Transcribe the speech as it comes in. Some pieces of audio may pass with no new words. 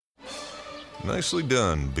Nicely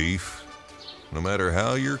done, beef. No matter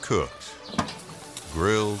how you're cooked.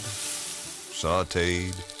 Grilled,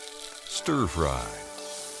 sautéed,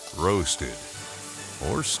 stir-fried, roasted,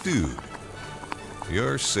 or stewed.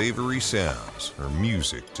 Your savory sounds are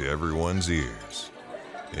music to everyone's ears.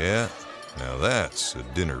 Yeah, now that's a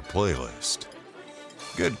dinner playlist.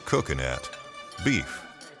 Good cooking at Beef.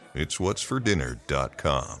 It's what's for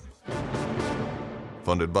dinner.com.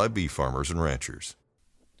 Funded by beef farmers and ranchers.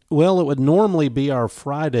 Well, it would normally be our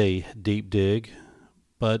Friday deep dig,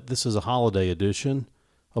 but this is a holiday edition,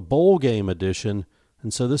 a bowl game edition,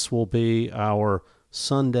 and so this will be our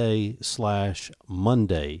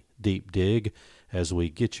Sunday/Monday deep dig as we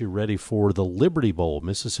get you ready for the Liberty Bowl,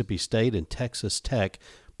 Mississippi State and Texas Tech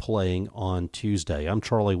playing on Tuesday. I'm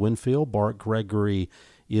Charlie Winfield. Bart Gregory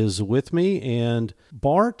is with me. And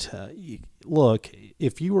Bart, look,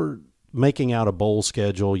 if you were making out a bowl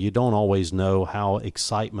schedule, you don't always know how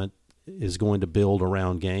excitement is going to build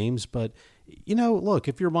around games. But, look,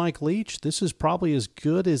 if you're Mike Leach, this is probably as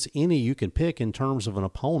good as any you can pick in terms of an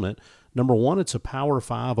opponent. Number one, it's a Power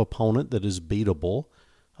 5 opponent that is beatable.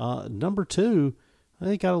 Number two,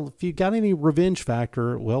 if you got any revenge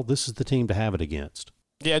factor, well, this is the team to have it against.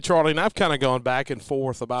 Yeah, Charlie, and I've kind of gone back and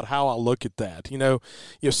forth about how I look at that.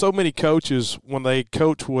 So many coaches, when they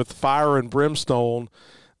coach with fire and brimstone,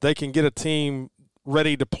 they can get a team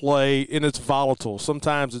ready to play, and it's volatile.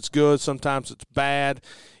 Sometimes it's good, sometimes it's bad.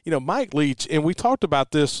 Mike Leach, and we talked about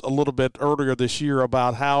this a little bit earlier this year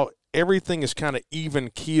about how everything is kind of even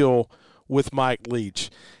keel with Mike Leach.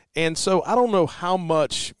 And so I don't know how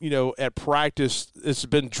much, at practice it's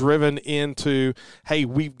been driven into, hey,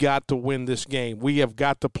 we've got to win this game. We have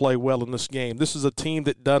got to play well in this game. This is a team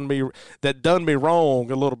that done me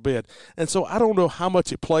wrong a little bit. And so I don't know how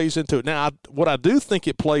much it plays into it. Now, what I do think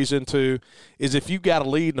it plays into is if you got a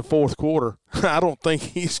lead in the fourth quarter, I don't think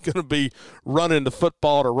he's going to be running the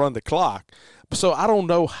football to run the clock. So I don't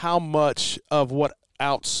know how much of what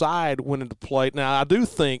outside went into play. Now, I do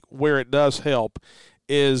think where it does help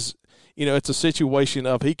is, it's a situation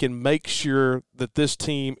of he can make sure that this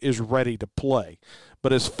team is ready to play.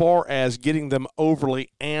 But as far as getting them overly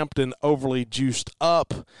amped and overly juiced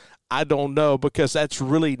up, I don't know, because that's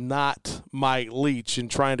really not Mike Leach in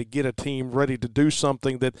trying to get a team ready to do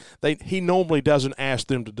something that he normally doesn't ask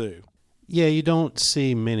them to do. Yeah, you don't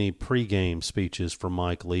see many pregame speeches from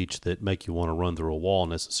Mike Leach that make you want to run through a wall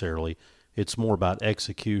necessarily. It's more about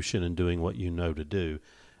execution and doing what you know to do.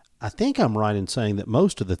 I think I'm right in saying that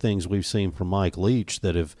most of the things we've seen from Mike Leach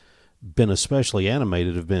that have been especially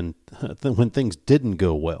animated have been when things didn't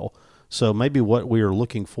go well. So maybe what we are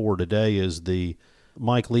looking for today is the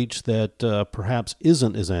Mike Leach that perhaps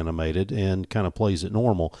isn't as animated and kind of plays it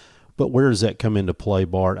normal. But where does that come into play,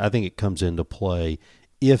 Bart? I think it comes into play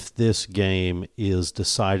if this game is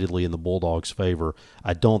decidedly in the Bulldogs' favor.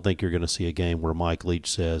 I don't think you're going to see a game where Mike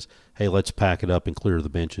Leach says, hey, let's pack it up and clear the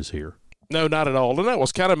benches here. No, not at all. And that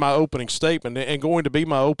was kind of my opening statement. And going to be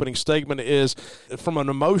my opening statement is, from an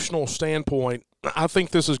emotional standpoint, I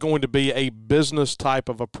think this is going to be a business type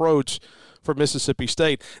of approach for Mississippi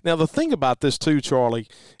State. Now, the thing about this too, Charlie,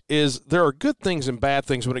 is there are good things and bad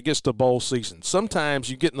things when it gets to bowl season. Sometimes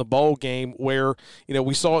you get in the bowl game where,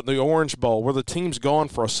 we saw it in the Orange Bowl where the team's gone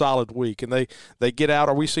for a solid week and they get out,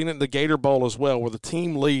 or we've seen it in the Gator Bowl as well, where the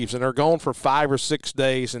team leaves and they're gone for 5 or 6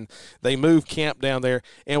 days and they move camp down there.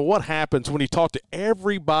 And what happens when you talk to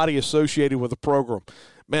everybody associated with the program?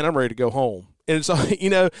 Man, I'm ready to go home. And it's,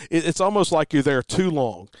 it's almost like you're there too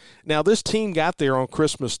long. Now, this team got there on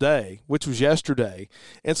Christmas Day, which was yesterday,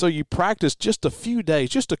 and so you practiced just a few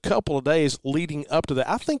days, just a couple of days leading up to that.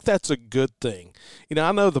 I think that's a good thing.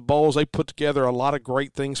 I know the Bowls, they put together a lot of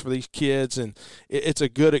great things for these kids, and it's a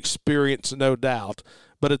good experience, no doubt.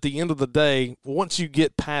 But at the end of the day, once you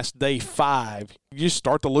get past day 5, you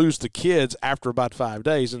start to lose the kids after about 5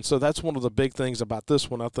 days. And so that's one of the big things about this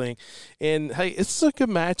one, I think. And, hey, it's a good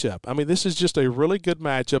matchup. I mean, this is just a really good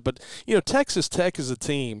matchup. But, Texas Tech is a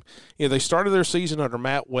team. They started their season under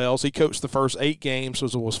Matt Wells. He coached the first 8 games,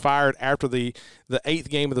 was fired after the 8th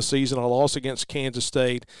game of the season, a loss against Kansas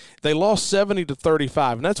State. They lost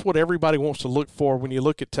 70-35, and that's what everybody wants to look for when you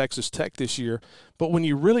look at Texas Tech this year. But when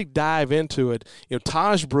you really dive into it,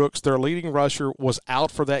 Taj Brooks, their leading rusher, was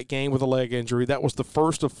out for that game with a leg injury. That was the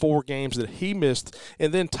first of 4 games that he missed.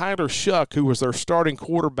 And then Tyler Shuck, who was their starting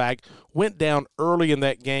quarterback, went down early in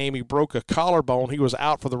that game. He broke a collarbone. He was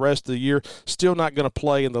out for the rest of the year, still not going to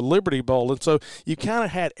play in the Liberty Bowl. And so you kind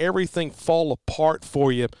of had everything fall apart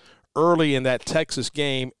for you early in that Texas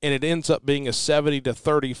game, and it ends up being a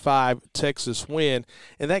 70-35 Texas win,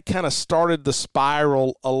 and that kind of started the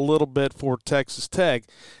spiral a little bit for Texas Tech.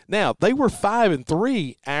 Now, they were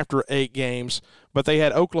 5-3 after 8 games, but they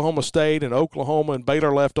had Oklahoma State and Oklahoma and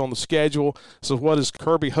Baylor left on the schedule. So what does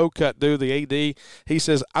Kirby Hocutt do, the AD? He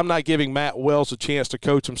says, I'm not giving Matt Wells a chance to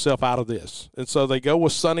coach himself out of this. And so they go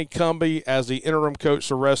with Sonny Cumbie as the interim coach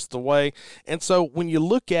the rest of the way. And so when you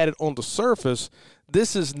look at it on the surface,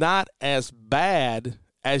 this is not as bad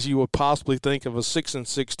as you would possibly think of a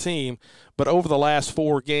 6-6 team, but over the last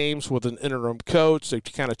 4 games with an interim coach, they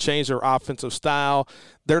kind of changed their offensive style.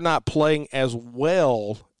 They're not playing as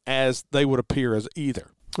well as they would appear as either.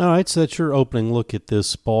 All right, so that's your opening look at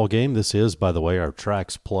this ball game. This is, by the way, our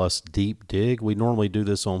Trax Plus Deep Dig. We normally do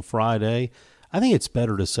this on Friday. I think it's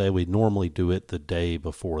better to say we normally do it the day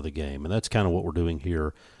before the game, and that's kind of what we're doing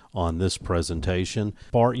here on this presentation.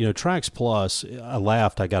 Bart, Trax Plus, I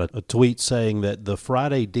laughed. I got a tweet saying that the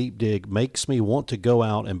Friday Deep Dig makes me want to go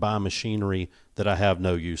out and buy machinery that I have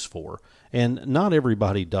no use for. And not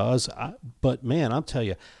everybody does, but man, I'll tell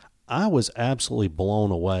you, I was absolutely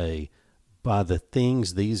blown away by the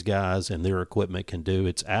things these guys and their equipment can do.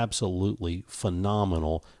 It's absolutely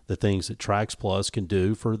phenomenal, the things that Trax Plus can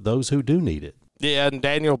do for those who do need it. Yeah, and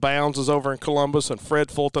Daniel Bounds is over in Columbus, and Fred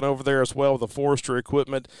Fulton over there as well with the forestry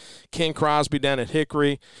equipment. Ken Crosby down at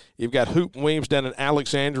Hickory. You've got Hoop Weems down in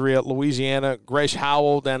Alexandria, Louisiana. Gresh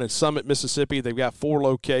Howell down in Summit, Mississippi. They've got 4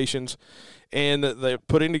 locations. And they're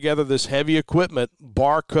putting together this heavy equipment.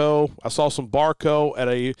 Barco, I saw some Barco at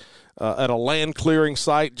a land clearing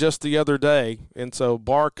site just the other day. And so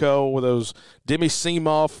Barco with those Demi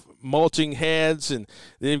Seamoff mulching heads, and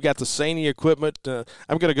then you've got the Saney equipment.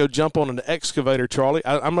 I'm going to go jump on an excavator, Charlie.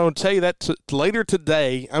 I'm going to tell you that later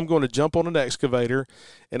today. I'm going to jump on an excavator,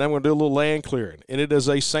 and I'm going to do a little land clearing. And it is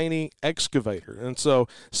a Saney excavator. And so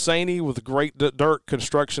Saney with great dirt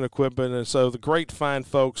construction equipment, and so the great fine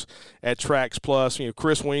folks at Trax Plus,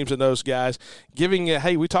 Chris Weems and those guys, giving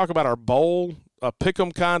hey, we talk about our bowl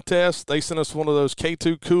pick'em contest. They sent us one of those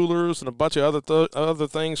K2 coolers and a bunch of other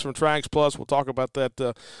things from Trax Plus. We'll talk about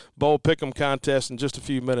that bowl pick'em contest in just a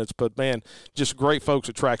few minutes. But, man, just great folks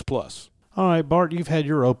at Trax Plus. All right, Bart, you've had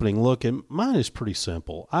your opening look, and mine is pretty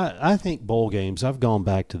simple. I think bowl games, I've gone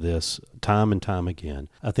back to this time and time again.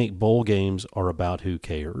 I think bowl games are about who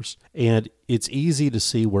cares. And it's easy to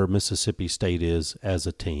see where Mississippi State is as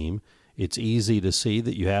a team. It's easy to see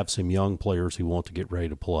that you have some young players who want to get ready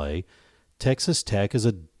to play. Texas Tech is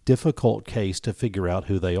a difficult case to figure out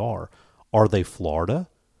who they are. Are they Florida?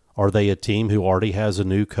 Are they a team who already has a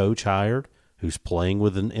new coach hired, who's playing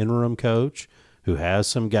with an interim coach, who has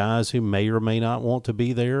some guys who may or may not want to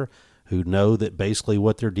be there, who know that basically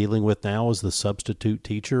what they're dealing with now is the substitute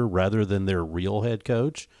teacher rather than their real head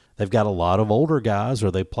coach? They've got a lot of older guys. Are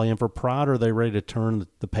they playing for pride, or are they ready to turn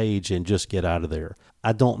the page and just get out of there?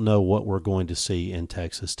 I don't know what we're going to see in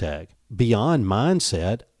Texas Tech. Beyond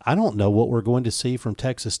mindset, I don't know what we're going to see from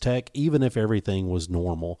Texas Tech, even if everything was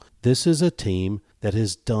normal. This is a team that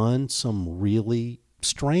has done some really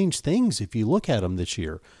strange things if you look at them this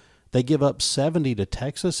year. They give up 70 to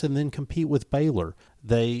Texas and then compete with Baylor.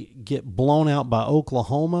 They get blown out by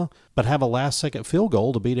Oklahoma, but have a last-second field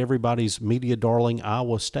goal to beat everybody's media darling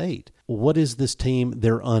Iowa State. What is this team?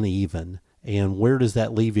 They're uneven. And where does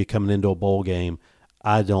that leave you coming into a bowl game?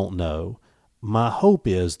 I don't know. My hope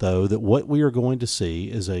is, though, that what we are going to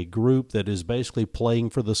see is a group that is basically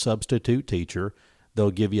playing for the substitute teacher.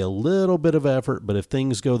 They'll give you a little bit of effort, but if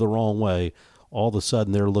things go the wrong way, all of a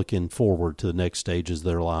sudden they're looking forward to the next stages of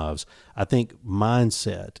their lives. I think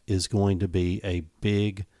mindset is going to be a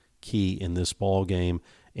big key in this ball game,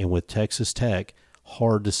 and with Texas Tech,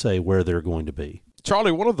 hard to say where they're going to be.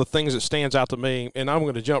 Charlie, one of the things that stands out to me, and I'm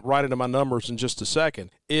going to jump right into my numbers in just a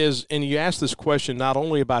second, is, and you asked this question not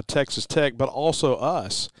only about Texas Tech, but also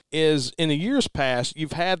us, is in the years past,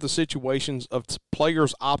 you've had the situations of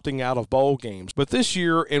players opting out of bowl games. But this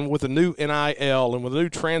year, and with the new NIL and with the new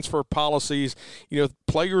transfer policies,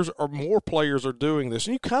 more players are doing this.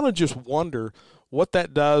 And you kind of just wonder what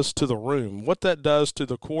that does to the room, what that does to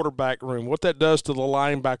the quarterback room, what that does to the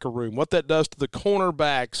linebacker room, what that does to the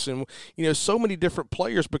cornerbacks, and, so many different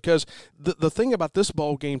players. Because the thing about this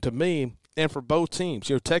bowl game to me, and for both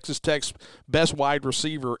teams, Texas Tech's best wide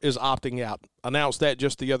receiver is opting out. Announced that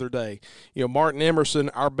just the other day. Martin Emerson,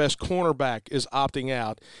 our best cornerback, is opting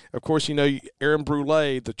out. Of course, Aaron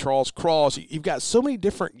Brule, the Charles Cross. You've got so many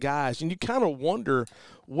different guys, and you kind of wonder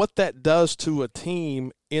what that does to a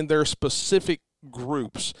team in their specific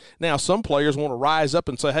groups. Now, some players want to rise up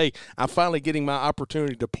and say, hey, I'm finally getting my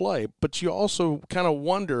opportunity to play. But you also kind of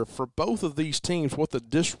wonder for both of these teams what the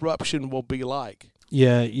disruption will be like.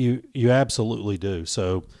 Yeah, you absolutely do.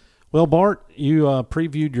 So, well, Bart, you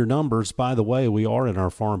previewed your numbers. By the way, we are in our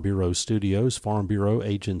Farm Bureau studios, Farm Bureau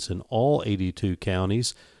agents in all 82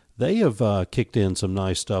 counties. They have kicked in some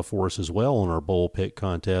nice stuff for us as well on our bowl pick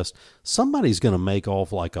contest. Somebody's going to make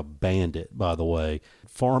off like a bandit, by the way.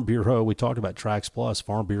 Farm Bureau, we talked about Trax Plus.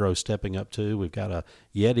 Farm Bureau stepping up too. We've got a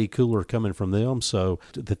Yeti cooler coming from them. So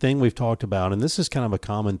the thing we've talked about, and this is kind of a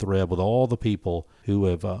common thread with all the people who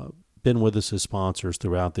have been with us as sponsors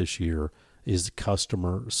throughout this year, is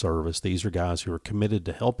customer service. These are guys who are committed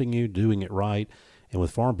to helping you, doing it right. And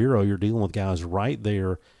with Farm Bureau, you're dealing with guys right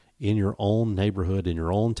there in your own neighborhood, in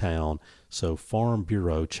your own town. So Farm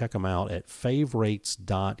Bureau, check them out at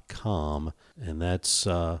favrates.com. And that's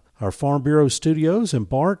our Farm Bureau studios. And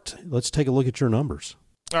Bart, let's take a look at your numbers.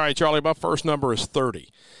 All right, Charlie, my first number is 30.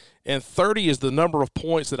 And 30 is the number of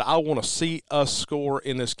points that I want to see us score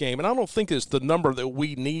in this game. And I don't think it's the number that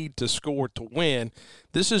we need to score to win.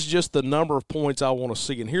 This is just the number of points I want to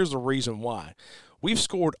see. And here's the reason why. We've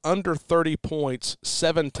scored under 30 points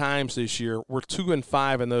 7 times this year. We're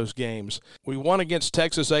 2-5 in those games. We won against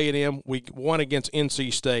Texas A&M. We won against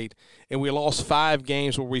NC State. And we lost 5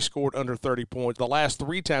 games where we scored under 30 points. The last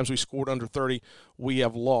 3 times we scored under 30, we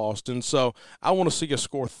have lost. And so I want to see us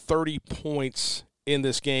score 30 points in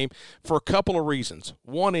this game for a couple of reasons.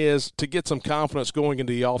 One is to get some confidence going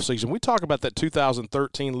into the offseason. We talk about that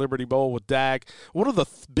 2013 Liberty Bowl with Dak. One of the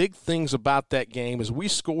big things about that game is we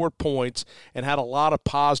scored points and had a lot of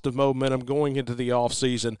positive momentum going into the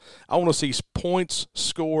offseason. I want to see points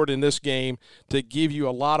scored in this game to give you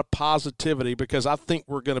a lot of positivity, because I think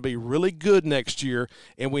we're going to be really good next year,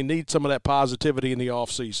 and we need some of that positivity in the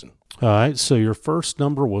offseason. All right, so your first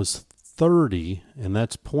number was 30, and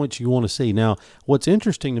that's points you want to see. Now, what's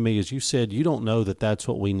interesting to me is you said you don't know that that's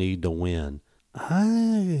what we need to win.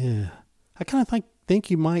 I kind of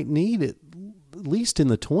think you might need it at least in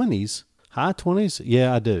the 20s, high 20s.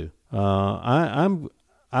 Yeah, I do. I'm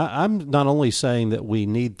not only saying that we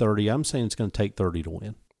need 30. I'm saying it's going to take 30 to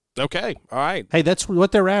win. Okay, all right. Hey, that's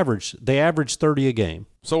what their average. They average 30 a game.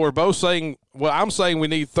 So we're both saying, well, I'm saying we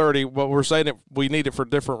need 30, but we're saying that we need it for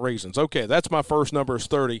different reasons. Okay, that's my first number is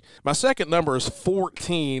 30. My second number is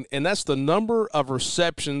 14, and that's the number of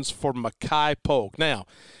receptions for Makai Polk. Now,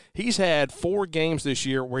 he's had 4 games this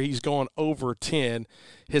year where he's gone over 10.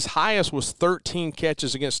 His highest was 13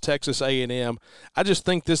 catches against Texas A&M. I just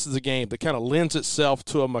think this is a game that kind of lends itself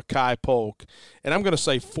to a Makai Polk. And I'm going to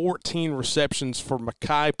say 14 receptions for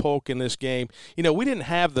Makai Polk in this game. You know, we didn't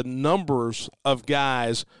have the numbers of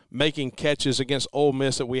guys making catches against Ole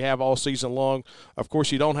Miss that we have all season long. Of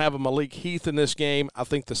course, you don't have a Malik Heath in this game. I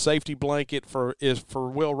think the safety blanket for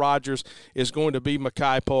Will Rogers is going to be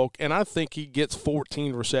Makai Polk, and I think he gets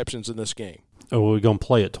 14 receptions in this game. Are we going to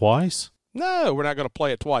play it twice? No, we're not going to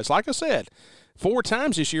play it twice. Like I said, 4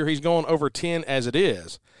 times this year he's gone over 10 as it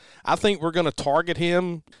is. I think we're going to target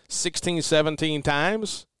him 16, 17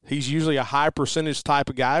 times. He's usually a high percentage type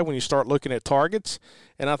of guy when you start looking at targets,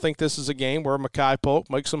 and I think this is a game where Makai Polk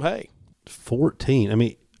makes some hay. 14. I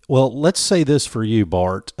mean, well, let's say this for you,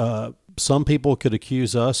 Bart. Some people could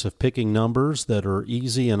accuse us of picking numbers that are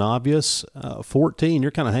easy and obvious. 14,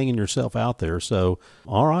 you're kind of hanging yourself out there. So,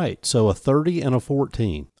 all right. So a 30 and a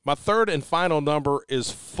 14. My third and final number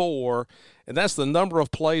is 4, and that's the number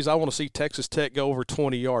of plays I want to see Texas Tech go over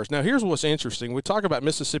 20 yards. Now, here's what's interesting. We talk about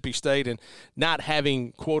Mississippi State and not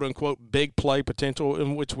having, quote-unquote, big play potential,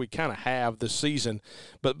 in which we kind of have this season.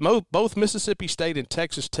 But both Mississippi State and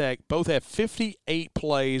Texas Tech both have 58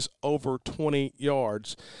 plays over 20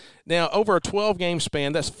 yards. Now, over a 12-game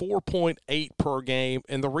span, that's 4.8 per game.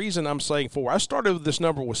 And the reason I'm saying 4, I started with this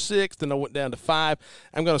number with 6, then I went down to 5.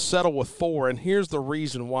 I'm going to settle with 4. And here's the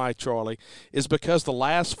reason why, Charlie, is because the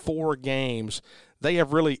last 4 games, they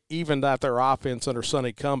have really evened out their offense under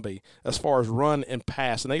Sonny Cumbie as far as run and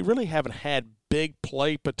pass. And they really haven't had big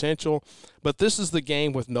play potential. But this is the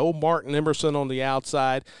game with no Martin Emerson on the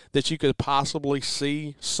outside that you could possibly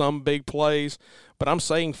see some big plays. But I'm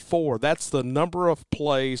saying 4. That's the number of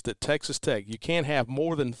plays that Texas Tech. You can't have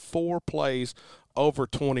more than 4 plays over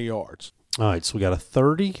 20 yards. All right, so we got a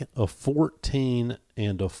 30, a 14,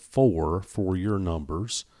 and a 4 for your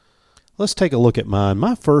numbers. Let's take a look at mine.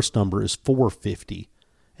 My first number is 450,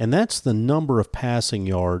 and that's the number of passing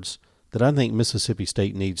yards that I think Mississippi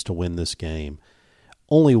State needs to win this game.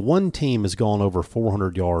 Only one team has gone over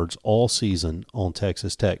 400 yards all season on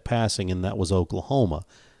Texas Tech passing, and that was Oklahoma.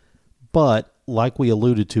 But like we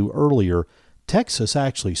alluded to earlier, Texas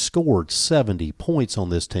actually scored 70 points on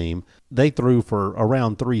this team. They threw for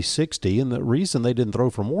around 360, and the reason they didn't throw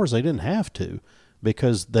for more is they didn't have to,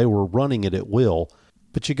 because they were running it at will.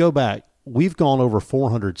 But you go back, we've gone over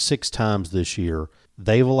 400 6 times this year.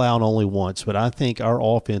 They've allowed only once, but I think our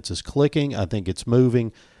offense is clicking. I think it's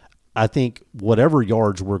moving. I think whatever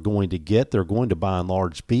yards we're going to get, they're going to by and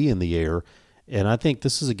large be in the air. And I think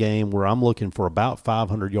this is a game where I'm looking for about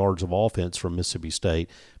 500 yards of offense from Mississippi State,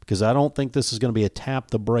 because I don't think this is going to be a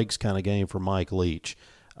tap-the-brakes kind of game for Mike Leach.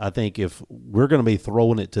 I think if we're going to be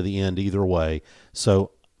throwing it to the end either way.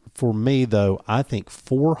 So for me, though, I think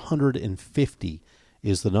 450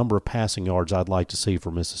 is the number of passing yards I'd like to see for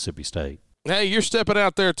Mississippi State. Hey, you're stepping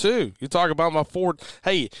out there too. You talk about my Ford.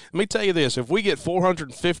 Hey, let me tell you this. If we get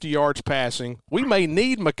 450 yards passing, we may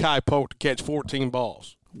need Mekhi Polk to catch 14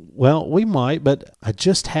 balls. Well, we might, but I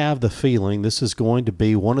just have the feeling this is going to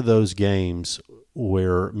be one of those games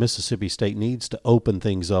where Mississippi State needs to open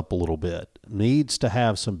things up a little bit, needs to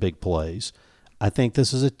have some big plays. I think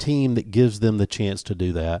this is a team that gives them the chance to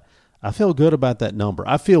do that. I feel good about that number.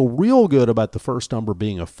 I feel real good about the first number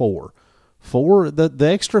being a 4. 4, the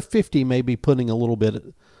extra 50 may be putting a little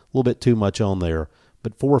bit too much on there,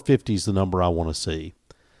 but 450 is the number I want to see.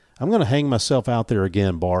 I'm going to hang myself out there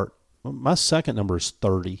again, Bart. My second number is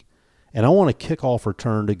 30, and I want a kickoff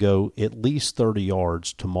return to go at least 30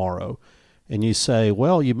 yards tomorrow. And you say,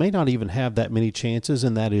 well, you may not even have that many chances,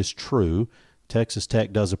 and that is true. Texas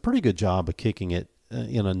Tech does a pretty good job of kicking it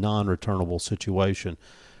in a non-returnable situation.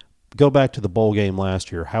 Go back to the bowl game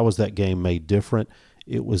last year. How was that game made different?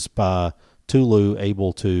 It was by Tulu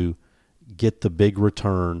able to get the big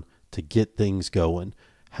return to get things going.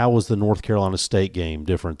 How was the North Carolina State game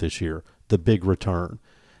different this year? The big return.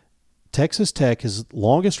 Texas Tech, his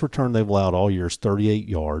longest return they've allowed all year is 38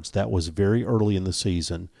 yards. That was very early in the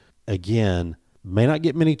season. Again, may not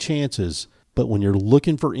get many chances, but when you're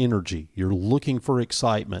looking for energy, you're looking for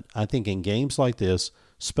excitement, I think in games like this,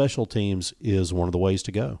 special teams is one of the ways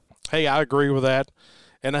to go. Hey, I agree with that.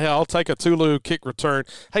 And hey, I'll take a Tulu kick return.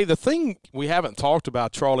 Hey, the thing we haven't talked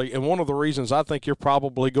about, Charlie, and one of the reasons I think you're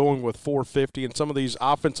probably going with 450 and some of these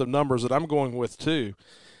offensive numbers that I'm going with too,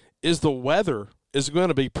 is the weather is going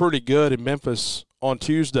to be pretty good in Memphis on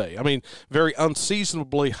Tuesday. I mean, very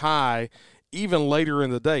unseasonably high even later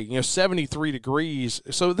in the day, 73 degrees.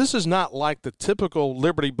 So this is not like the typical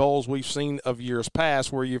Liberty Bowls we've seen of years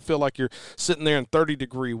past where you feel like you're sitting there in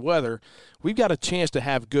 30-degree weather. We've got a chance to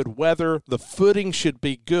have good weather. The footing should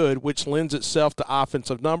be good, which lends itself to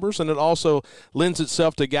offensive numbers, and it also lends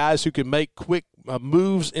itself to guys who can make quick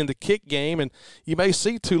moves in the kick game, and you may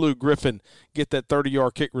see Tulu Griffin get that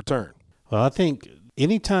 30-yard kick return. Well, I think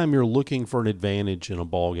anytime you're looking for an advantage in a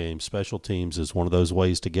ball game, special teams is one of those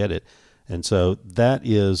ways to get it. And so that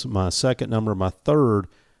is my second number. My third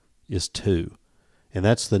is 2, and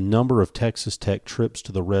that's the number of Texas Tech trips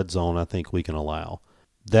to the red zone I think we can allow.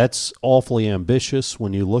 That's awfully ambitious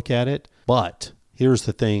when you look at it, but here's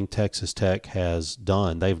the thing Texas Tech has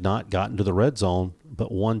done. They've not gotten to the red zone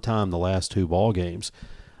but one time the last 2 ball games.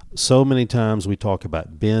 So many times we talk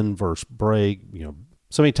about bend versus break,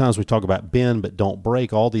 so many times we talk about bend but don't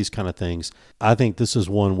break, all these kind of things. I think this is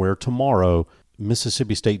one where tomorrow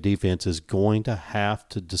Mississippi State defense is going to have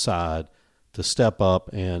to decide to step up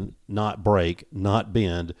and not break, not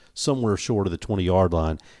bend, somewhere short of the 20-yard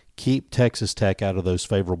line. Keep Texas Tech out of those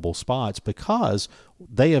favorable spots because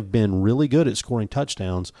they have been really good at scoring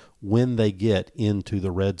touchdowns when they get into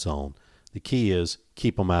the red zone. The key is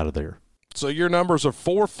keep them out of there. So your numbers are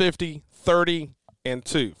 450, 30, and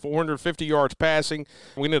 2. 450 yards passing.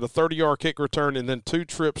 We need a 30-yard kick return and then 2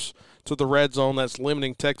 trips to the red zone. That's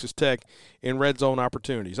limiting Texas Tech in red zone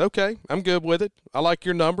opportunities. Okay, I'm good with it. I like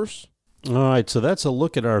your numbers. All right, so that's a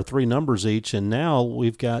look at our 3 numbers each, and now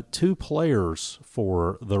we've got 2 players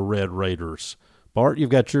for the Red Raiders. Bart,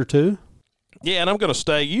 you've got your 2? Yeah, and I'm going to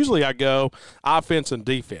stay. Usually I go offense and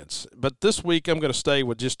defense, but this week I'm going to stay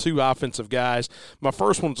with just 2 offensive guys. My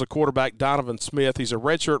first one's a quarterback, Donovan Smith. He's a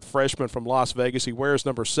redshirt freshman from Las Vegas. He wears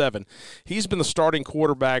number 7. He's been the starting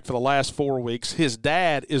quarterback for the last 4 weeks. His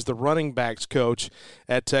dad is the running backs coach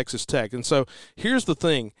at Texas Tech. And so here's the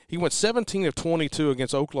thing. He went 17 of 22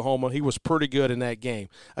 against Oklahoma. He was pretty good in that game.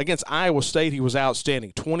 Against Iowa State, he was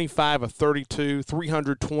outstanding. 25 of 32,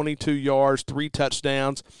 322 yards, 3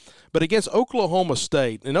 touchdowns. But against Oklahoma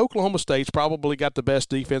State, and Oklahoma State's probably got the best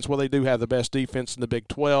defense. Well, they do have the best defense in the Big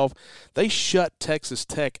 12. They shut Texas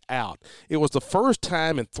Tech out. It was the first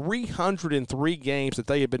time in 303 games that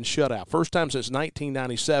they had been shut out. First time since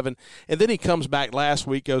 1997. And then he comes back last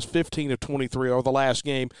week, goes 15 of 23, or the last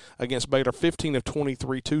game against Baylor, 15 of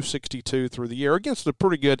 23, 262 through the year, against a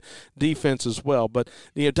pretty good defense as well. But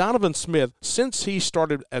Donovan Smith, since he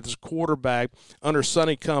started as quarterback under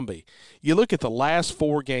Sonny Cumbie, you look at the last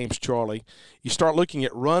 4 games, Charlie, you start looking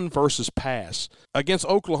at run versus pass. Against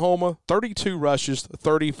Oklahoma, 32 rushes,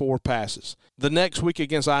 34 passes. The next week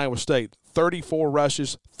against Iowa State, 34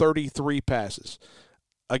 rushes, 33 passes.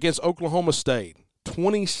 Against Oklahoma State,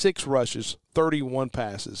 26 rushes, 31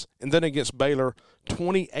 passes. And then against Baylor,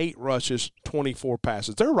 28 rushes, 24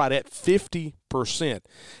 passes. They're right at 50%.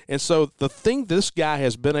 And so the thing this guy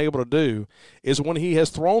has been able to do is when he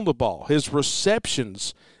has thrown the ball, his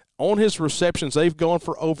receptions, they've gone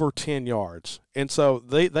for over 10 yards. And so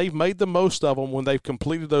they've made the most of them when they've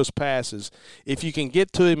completed those passes. If you can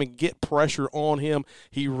get to him and get pressure on him,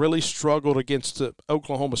 he really struggled against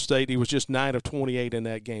Oklahoma State. He was just 9 of 28 in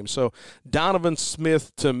that game. So Donovan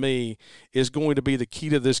Smith, to me, is going to be the key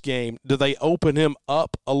to this game. Do they open him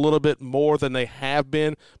up a little bit more than they have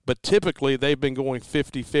been? But typically they've been going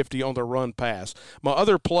 50-50 on the run pass. My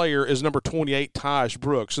other player is number 28, Taj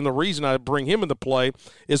Brooks. And the reason I bring him into play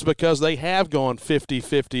is because they have gone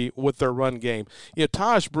 50-50 with their run game. You know,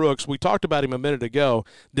 Taj Brooks, we talked about him a minute ago,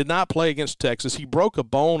 did not play against Texas. He broke a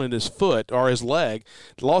bone in his foot or his leg,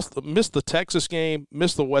 missed the Texas game,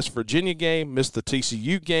 missed the West Virginia game, missed the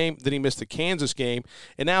TCU game, then he missed the Kansas game,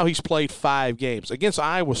 and now he's played 5 games. Against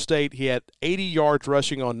Iowa State, he had 80 yards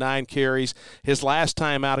rushing on 9 carries. His last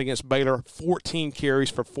time out against Baylor, 14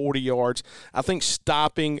 carries for 40 yards. I think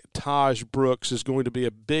stopping Taj Brooks is going to be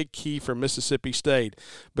a big key for Mississippi State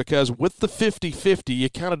because with the 50-50, you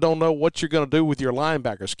kind of don't know what you're going to do with your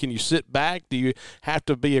linebackers. Can you sit back? Do you have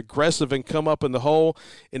to be aggressive and come up in the hole?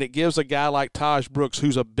 And it gives a guy like Taj Brooks,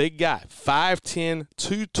 who's a big guy, 5'10",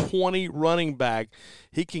 220 running back.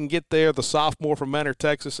 He can get there, the sophomore from Manor,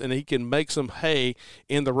 Texas, and he can make some hay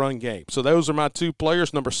in the run game. So those are my 2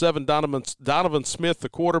 players, number 7, Donovan Smith, the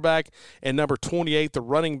quarterback, and number 28, the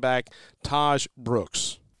running back, Taj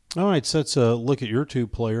Brooks. All right, so let's look at your 2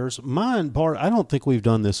 players. Mine, Bart, I don't think we've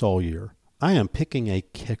done this all year. I am picking a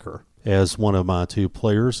kicker as one of my 2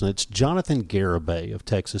 players, and it's Jonathan Garibay of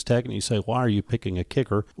Texas Tech. And you say, why are you picking a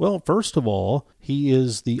kicker? Well, first of all, he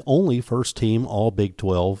is the only first-team All-Big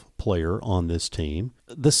 12 player on this team.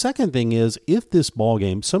 The second thing is, if this ball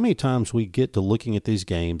game, so many times we get to looking at these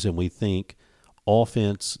games and we think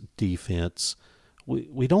offense, defense.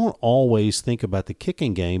 We don't always think about the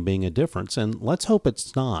kicking game being a difference, and let's hope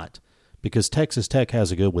it's not, because Texas Tech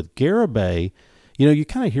has a good with Garibay. You know, you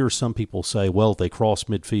kind of hear some people say, well, if they cross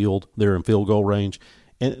midfield, they're in field goal range.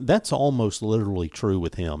 And that's almost literally true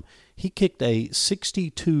with him. He kicked a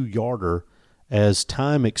 62-yarder as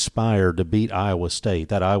time expired to beat Iowa State,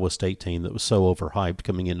 that Iowa State team that was so overhyped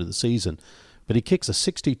coming into the season. But he kicks a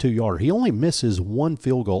 62-yarder. He only misses 1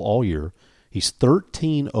 field goal all year. He's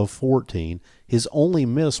 13 of 14. His only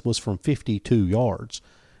miss was from 52 yards.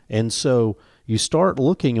 And so you start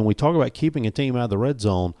looking, and we talk about keeping a team out of the red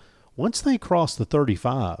zone. Once they cross the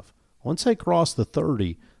 35, once they cross the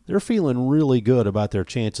 30, they're feeling really good about their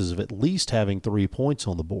chances of at least having 3 points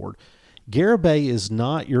on the board. Garibay is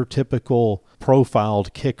not your typical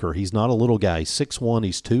profiled kicker. He's not a little guy. He's 6'1",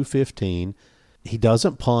 he's 215. He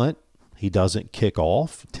doesn't punt. He doesn't kick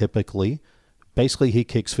off, typically. Basically, he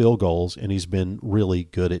kicks field goals, and he's been really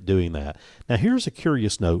good at doing that. Now, here's a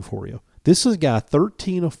curious note for you. This is a guy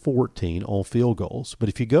 13 of 14 on field goals, but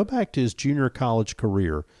if you go back to his junior college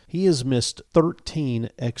career, he has missed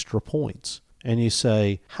 13 extra points. And you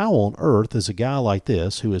say, how on earth is a guy like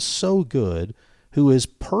this, who is so good, who is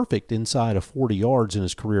perfect inside of 40 yards in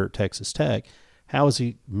his career at Texas Tech, how is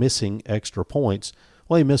he missing extra points?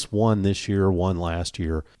 Well, he missed 1 this year, 1 last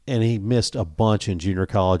year, and he missed a bunch in junior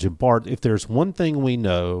college. And Bart, if there's one thing we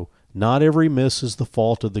know, not every miss is the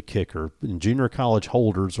fault of the kicker. And junior college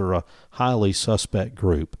holders are a highly suspect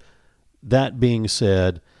group. That being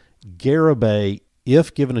said, Garibay,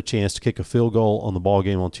 if given a chance to kick a field goal on the ball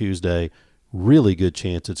game on Tuesday, really good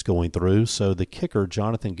chance it's going through. So the kicker,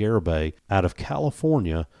 Jonathan Garibay, out of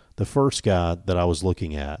California, the first guy that I was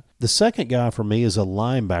looking at. The second guy for me is a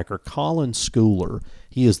linebacker, Colin Schooler.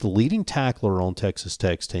 He is the leading tackler on Texas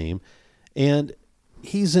Tech's team, and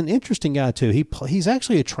he's an interesting guy too. He's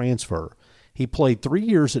actually a transfer. He played 3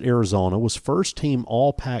 years at Arizona, was first-team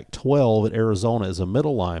All-Pac-12 at Arizona as a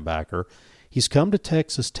middle linebacker. He's come to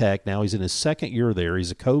Texas Tech. Now he's in his second year there.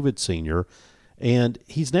 He's a COVID senior, and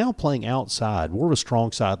he's now playing outside, more of a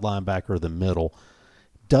strong side linebacker than middle.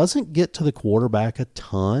 Doesn't get to the quarterback a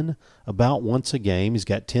ton, about once a game. He's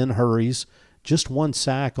got 10 hurries, just 1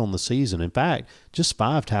 sack on the season. In fact, just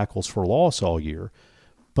 5 tackles for loss all year.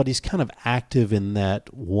 But he's kind of active in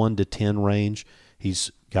that 1 to 10 range. He's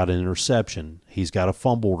got an interception. He's got a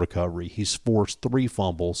fumble recovery. He's forced 3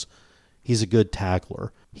 fumbles. He's a good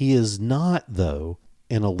tackler. He is not, though,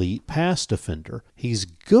 an elite pass defender. He's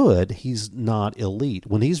good. He's not elite.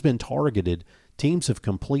 When he's been targeted, teams have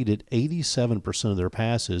completed 87% of their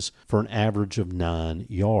passes for an average of 9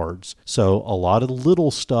 yards. So a lot of little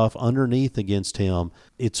stuff underneath against him.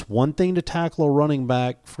 It's one thing to tackle a running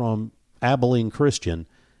back from Abilene Christian.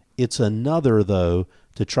 It's another, though,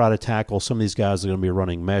 to try to tackle some of these guys that are going to be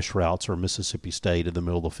running mesh routes or Mississippi State in the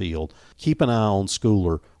middle of the field. Keep an eye on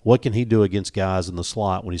Schooler. What can he do against guys in the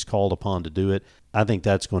slot when he's called upon to do it? I think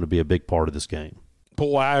that's going to be a big part of this game.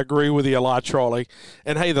 Boy, I agree with you a lot, Charlie.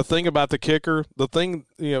 And, hey, the thing about the kicker, the thing,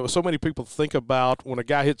 so many people think about when a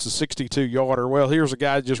guy hits a 62-yarder, well, here's a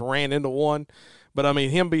guy that just ran into one. But, I mean,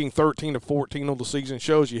 him being 13-14 on the season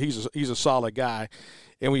shows you he's a solid guy.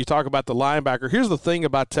 And when you talk about the linebacker, here's the thing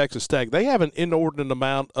about Texas Tech. They have an inordinate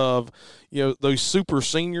amount of, those super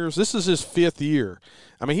seniors. This is his 5th year.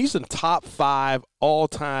 I mean, he's in top 5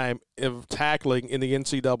 all-time of tackling in the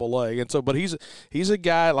NCAA. And so, but he's a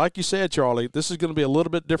guy, like you said, Charlie, this is going to be a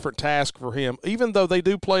little bit different task for him, even though they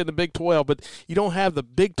do play in the Big 12, but you don't have the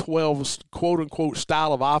Big 12 quote-unquote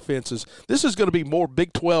style of offenses. This is going to be more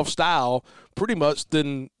Big 12 style pretty much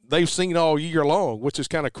than they've seen all year long, which is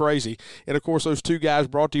kind of crazy. And, of course, those two guys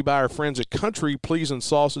brought to you by our friends at Country Pleasing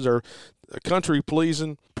Sauces are Country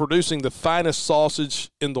Pleasing, producing the finest sausage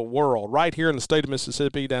in the world right here in the state of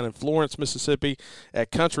Mississippi, down in Florence, Mississippi,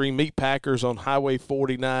 at Country Meat Packers on Highway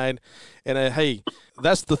 49. And, hey,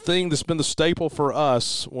 that's the thing that's been the staple for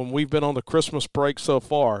us when we've been on the Christmas break so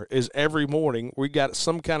far is every morning we got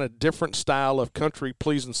some kind of different style of Country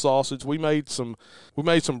Pleasing sausage. We made some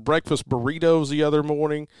breakfast burritos the other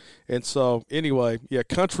morning. And so, anyway, yeah,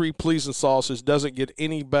 Country Pleasing sausage doesn't get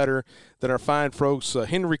any better than our fine folks,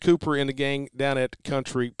 Henry Cooper and the gang down at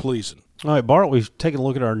Country Pleasing. All right, Bart, we've taken a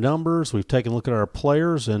look at our numbers. We've taken a look at our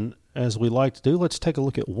players. And as we like to do, let's take a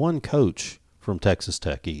look at one coach from Texas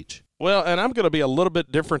Tech each. Well, and I'm going to be a little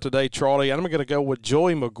bit different today, Charlie. I'm going to go with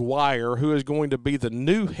Joey McGuire, who is going to be the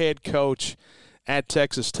new head coach at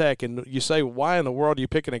Texas Tech. And you say, why in the world are you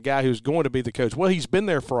picking a guy who's going to be the coach? Well, he's been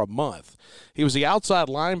there for a month. He was the outside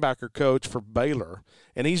linebacker coach for Baylor,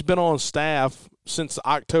 and he's been on staff since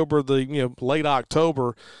October, late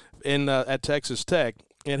October at Texas Tech.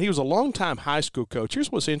 And he was a long-time high school coach.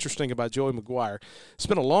 Here's what's interesting about Joey McGuire.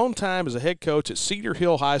 Spent a long time as a head coach at Cedar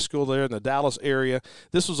Hill High School there in the Dallas area.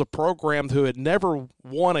 This was a program who had never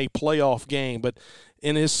won a playoff game, but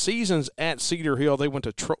in his seasons at Cedar Hill, they went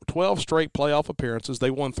to 12 straight playoff appearances.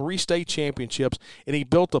 They won 3 state championships, and he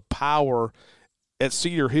built a power at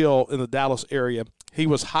Cedar Hill in the Dallas area. He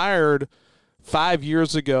was hired 5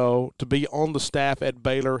 years ago to be on the staff at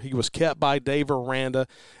Baylor. He was kept by Dave Aranda.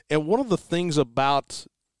 And one of the things about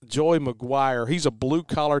Joey McGuire, he's a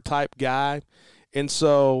blue-collar type guy. And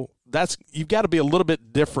so you've got to be a little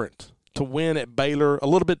bit different to win at Baylor, a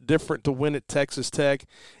little bit different to win at Texas Tech.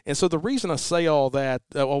 And so the reason I say all that,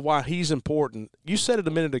 why he's important, you said it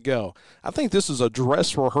a minute ago. I think this is a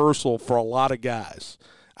dress rehearsal for a lot of guys.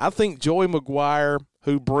 I think Joey McGuire,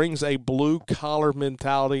 who brings a blue-collar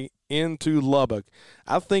mentality into Lubbock,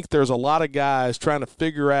 I think there's a lot of guys trying to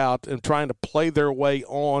figure out and trying to play their way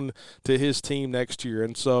on to his team next year.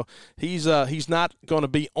 And so he's not going to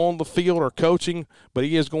be on the field or coaching, but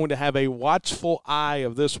he is going to have a watchful eye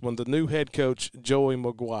of this one, the new head coach, Joey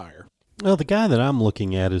McGuire. Well, the guy that I'm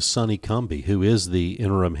looking at is Sonny Cumbie, who is the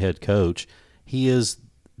interim head coach. He has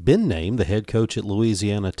been named the head coach at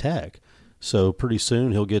Louisiana Tech. So pretty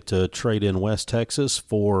soon he'll get to trade in West Texas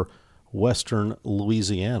for Western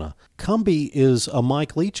Louisiana. Cumbie is a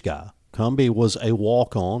Mike Leach guy. Cumbie was a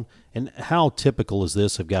walk-on. And how typical is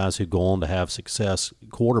this of guys who go on to have success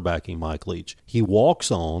quarterbacking Mike Leach? He walks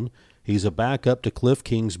on. He's a backup to Cliff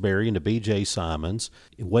Kingsbury and to B.J. Simons.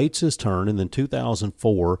 He waits his turn, and then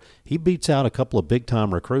 2004, he beats out a couple of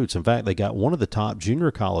big-time recruits. In fact, they got one of the top junior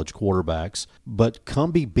college quarterbacks, but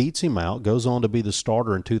Cumbie beats him out, goes on to be the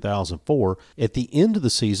starter in 2004. At the end of the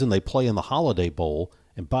season, they play in the Holiday Bowl.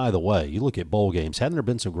 And by the way, you look at bowl games, hadn't there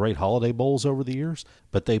been some great Holiday Bowls over the years?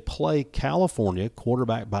 But they play California,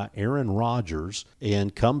 quarterbacked by Aaron Rodgers,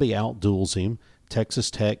 and Cumbie outduels him. Texas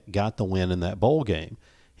Tech got the win in that bowl game.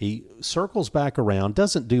 He circles back around,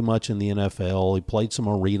 doesn't do much in the NFL. He played some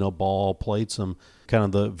arena ball, played some kind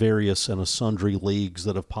of the various and sundry leagues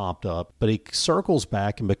that have popped up. But he circles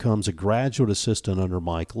back and becomes a graduate assistant under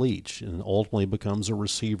Mike Leach and ultimately becomes a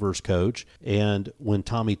receivers coach. And when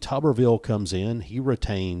Tommy Tuberville comes in, he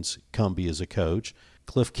retains Cumbie as a coach.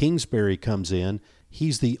 Cliff Kingsbury comes in.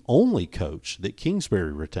 He's the only coach that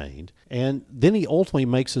Kingsbury retained. And then he ultimately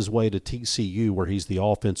makes his way to TCU, where he's the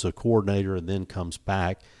offensive coordinator, and then comes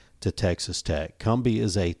back to Texas Tech. Cumbie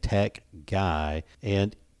is a Tech guy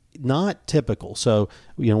and not typical. So,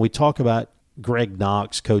 we talk about Greg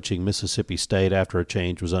Knox coaching Mississippi State after a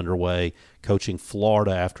change was underway, coaching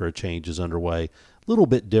Florida after a change is underway. A little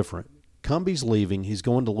bit different. Cumbie's leaving. He's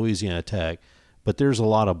going to Louisiana Tech, but there's a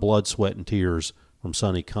lot of blood, sweat, and tears from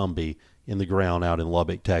Sonny Cumbie in the ground out in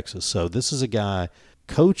Lubbock, Texas. So this is a guy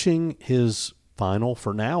coaching his final,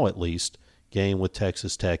 for now at least, game with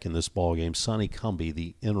Texas Tech in this ball game. Sonny Cumbie,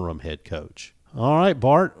 the interim head coach. All right,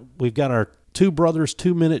 Bart, we've got our Two Brothers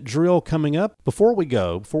 2-minute drill coming up. Before we hit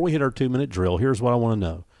our 2-minute drill, here's what I want to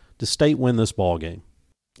know. Does State win this ball game?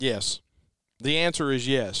 Yes. The answer is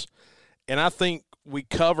yes. And I think we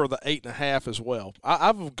cover the 8.5 as well.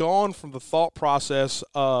 I've gone from the thought process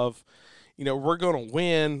of, we're going to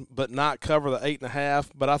win but not cover the 8.5,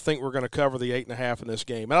 but I think we're going to cover the 8.5 in this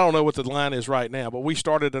game. And I don't know what the line is right now, but we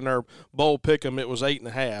started in our bowl pick'em, it was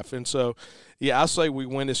 8.5. And so, yeah, I say we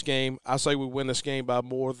win this game. I say we win this game by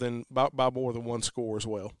more than one score as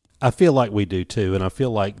well. I feel like we do too, and I feel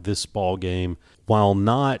like this ball game, while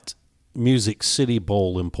not Music City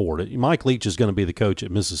Bowl important, Mike Leach is going to be the coach at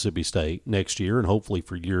Mississippi State next year and hopefully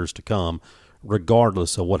for years to come,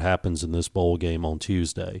 regardless of what happens in this bowl game on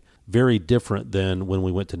Tuesday. Very different than when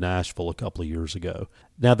we went to Nashville a couple of years ago.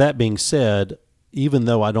 Now, that being said, even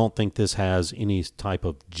though I don't think this has any type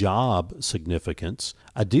of job significance,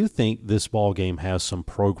 I do think this ball game has some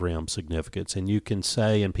program significance. And you can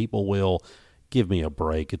say, and people will give me a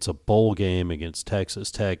break, it's a bowl game against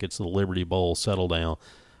Texas Tech, it's the Liberty Bowl, settle down.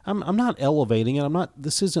 I'm not elevating it.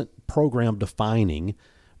 This isn't program defining,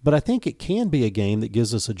 but I think it can be a game that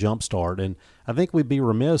gives us a jump start. And I think we'd be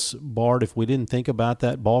remiss, Bart, if we didn't think about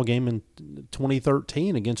that ball game in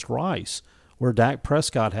 2013 against Rice, where Dak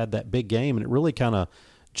Prescott had that big game, and it really kind of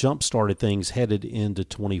jump-started things headed into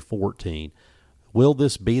 2014. Will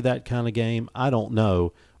this be that kind of game? I don't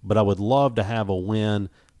know, but I would love to have a win,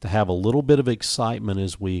 to have a little bit of excitement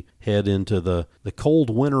as we head into the cold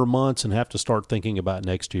winter months and have to start thinking about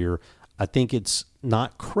next year. I think it's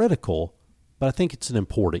not critical, but I think it's an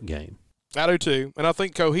important game. I do too. And I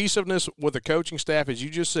think cohesiveness with the coaching staff, as you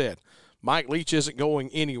just said, Mike Leach isn't going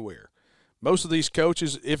anywhere. Most of these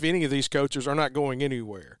coaches, if any of these coaches, are not going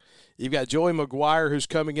anywhere. You've got Joey McGuire, who's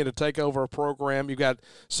coming in to take over a program. You've got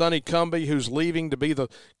Sonny Cumbie, who's leaving to be the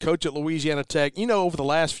coach at Louisiana Tech. Over the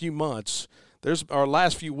last few months,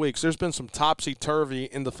 last few weeks, there's been some topsy-turvy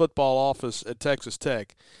in the football office at Texas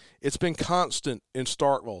Tech. It's been constant in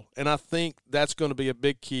Starkville, and I think that's going to be a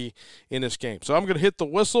big key in this game. So I'm going to hit the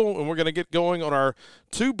whistle, and we're going to get going on our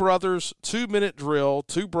Two Brothers 2-minute drill.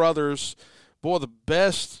 Two Brothers, boy, the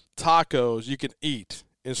best tacos you can eat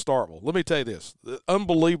in Starkville. Let me tell you this, the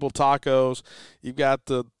unbelievable tacos. You've got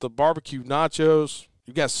the barbecue nachos.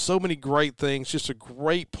 You've got so many great things, just a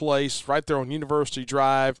great place right there on University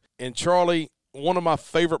Drive. And, Charlie, one of my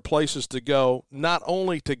favorite places to go, not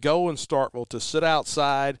only to go in Starkville, to sit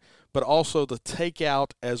outside, but also to take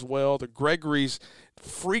out as well. The Gregory's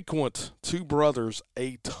frequent Two Brothers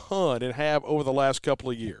a ton and have over the last couple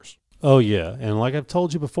of years. Oh, yeah. And like I've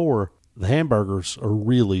told you before, the hamburgers are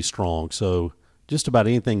really strong. So just about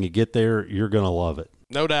anything you get there, you're going to love it.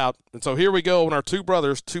 No doubt. And so here we go on our Two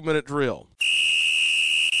Brothers 2-minute drill.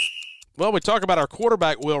 Well, we talk about our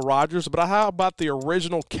quarterback, Will Rogers, but how about the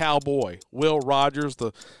original cowboy, Will Rogers,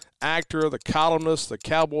 the actor, the columnist, the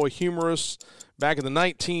cowboy humorist? Back in the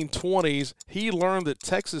 1920s, he learned that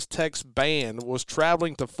Texas Tech's band was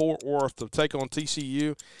traveling to Fort Worth to take on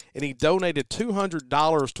TCU, and he donated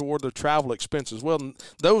 $200 toward their travel expenses. Well, in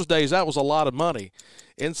those days, that was a lot of money.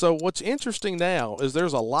 And so what's interesting now is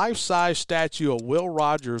there's a life-size statue of Will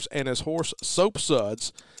Rogers and his horse Soap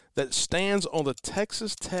Suds that stands on the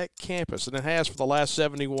Texas Tech campus, and it has for the last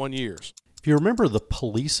 71 years. If you remember the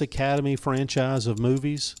Police Academy franchise of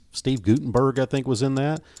movies, Steve Guttenberg, I think, was in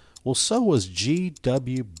that. Well, so was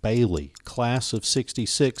G.W. Bailey, class of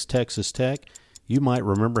 66, Texas Tech. You might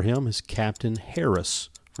remember him as Captain Harris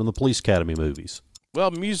from the Police Academy movies.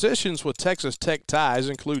 Well, musicians with Texas Tech ties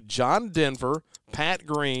include John Denver, Pat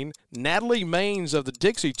Green, Natalie Maines of the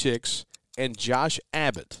Dixie Chicks, and Josh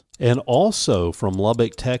Abbott. And also from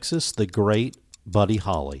Lubbock, Texas, the great Buddy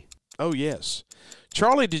Holly. Oh, yes.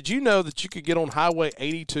 Charlie, did you know that you could get on Highway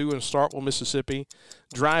 82 in Starkville, Mississippi,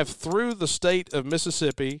 drive through the state of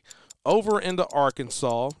Mississippi, over into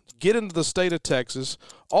Arkansas, get into the state of Texas,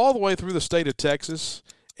 all the way through the state of Texas,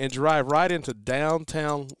 and drive right into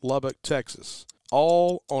downtown Lubbock, Texas,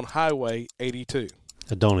 all on Highway 82?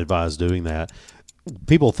 I don't advise doing that.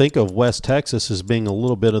 People think of West Texas as being a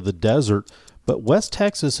little bit of the desert, but West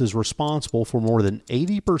Texas is responsible for more than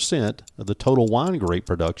 80% of the total wine grape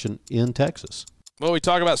production in Texas. Well, we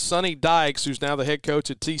talk about Sonny Dykes, who's now the head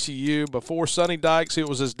coach at TCU. Before Sonny Dykes, it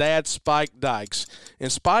was his dad, Spike Dykes.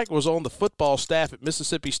 And Spike was on the football staff at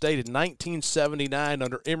Mississippi State in 1979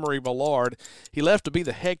 under Emory Millard. He left to be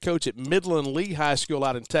the head coach at Midland Lee High School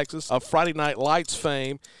out in Texas, of Friday Night Lights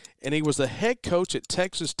fame. And he was the head coach at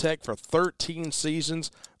Texas Tech for 13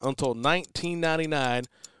 seasons until 1999,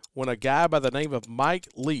 when a guy by the name of Mike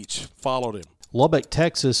Leach followed him. Lubbock,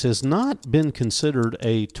 Texas has not been considered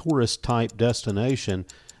a tourist-type destination.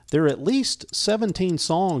 There are at least 17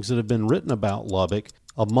 songs that have been written about Lubbock.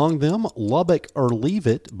 Among them, Lubbock or Leave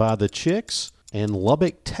It by the Chicks and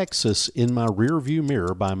Lubbock, Texas in My Rearview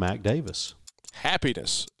Mirror by Mac Davis.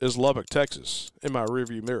 Happiness is Lubbock, Texas, in my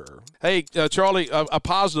rearview mirror. Hey, Charlie, a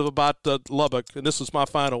positive about Lubbock, and this is my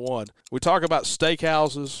final one. We talk about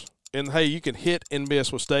steakhouses, and, hey, you can hit and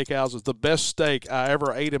miss with steakhouses. The best steak I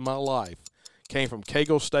ever ate in my life came from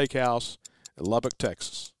Kegel Steakhouse in Lubbock,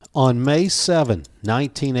 Texas. On May 7,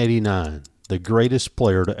 1989, the greatest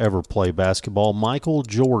player to ever play basketball, Michael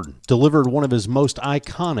Jordan, delivered one of his most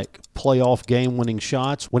iconic playoff game-winning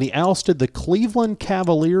shots when he ousted the Cleveland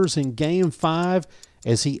Cavaliers in Game 5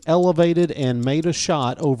 as he elevated and made a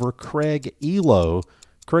shot over Craig Elo.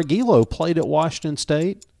 Craig Elo played at Washington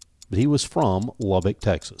State, but he was from Lubbock,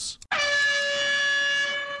 Texas.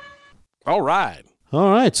 All right. All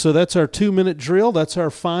right, so that's our 2-minute drill. That's our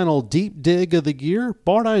final deep dig of the year.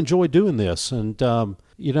 Bart, I enjoy doing this, and, kind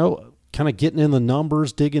of getting in the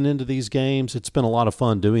numbers, digging into these games. It's been a lot of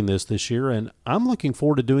fun doing this year, and I'm looking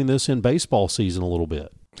forward to doing this in baseball season a little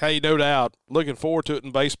bit. Hey, no doubt. Looking forward to it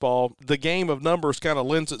in baseball. The game of numbers kind of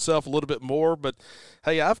lends itself a little bit more, but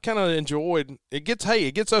hey, I've kind of enjoyed it.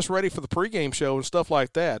 It gets us ready for the pregame show and stuff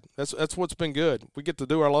like that. That's what's been good. We get to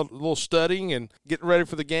do our little studying and getting ready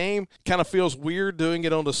for the game. Kind of feels weird doing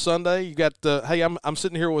it on the Sunday. You got I'm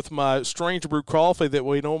sitting here with my Strange Brew coffee that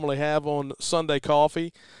we normally have on Sunday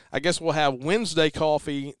coffee. I guess we'll have Wednesday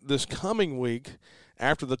coffee this coming week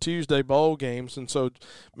after the Tuesday bowl games. And so,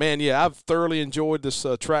 man, yeah, I've thoroughly enjoyed this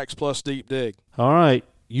Trax Plus Deep Dig. All right,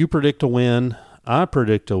 you predict a win. I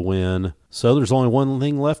predict a win. So there's only one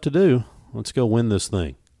thing left to do. Let's go win this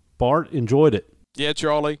thing. Bart, enjoyed it. Yeah,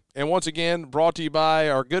 Charlie. And once again, brought to you by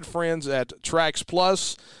our good friends at Trax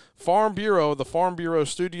Plus, Farm Bureau, the Farm Bureau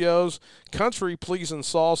Studios, Country Pleasin'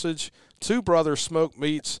 Sausage, Two Brothers Smoked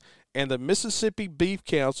Meats, and the Mississippi Beef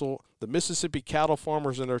Council, the Mississippi Cattle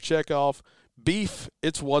Farmers and their checkoff. Beef,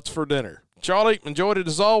 it's what's for dinner. Charlie, enjoyed it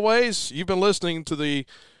as always. You've been listening to the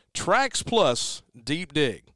Trax Plus Deep Dig.